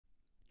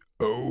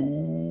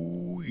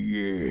Oh,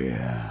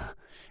 yeah.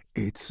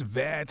 It's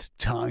that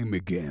time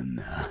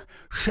again.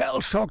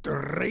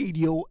 Shellshocked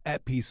Radio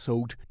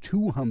episode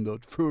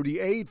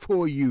 238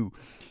 for you.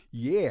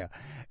 Yeah,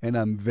 and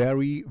I'm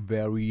very,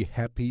 very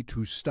happy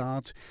to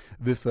start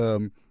with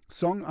a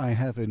song I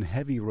have in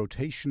heavy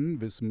rotation.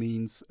 This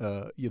means,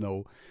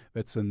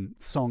 that's a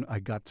song I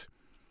got,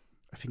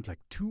 I think, like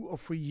 2 or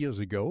 3 years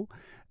ago.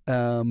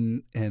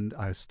 And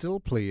I still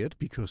play it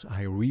because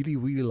I really,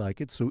 really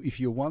like it. So if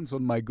you're once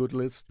on my good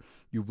list,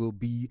 you will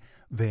be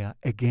there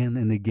again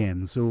and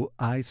again. So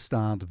I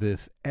start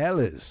with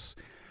Alice.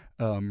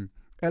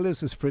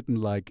 Alice is written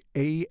like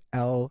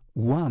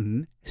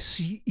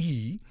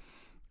AL1CE.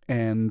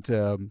 And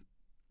the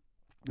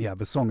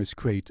song is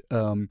great.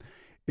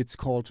 It's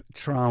called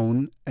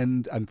Drown,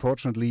 and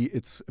unfortunately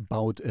it's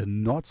about a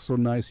not so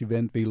nice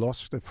event. They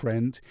lost a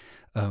friend.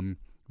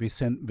 They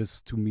sent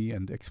this to me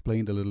and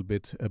explained a little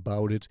bit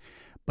about it.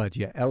 But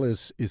yeah,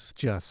 Alice is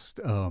just,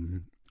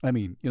 the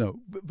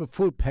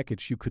full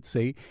package, you could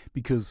say,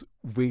 because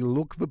they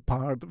look the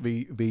part,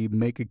 they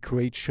make a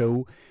great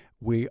show.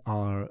 You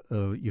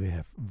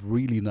have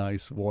really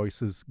nice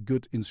voices,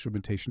 good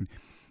instrumentation.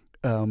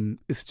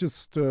 It's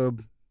just,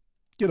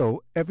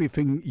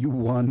 everything you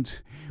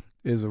want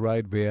is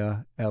right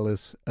there,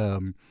 Alice.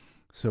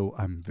 So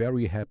I'm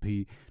very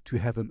happy to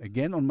have him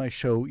again on my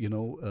show.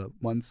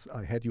 Once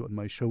I had you on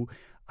my show,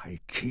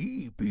 I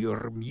keep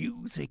your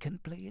music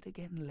and play it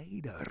again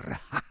later.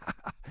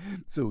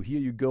 So here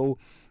you go.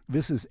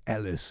 This is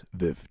Alice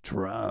with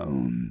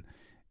Drown.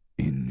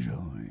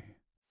 Enjoy.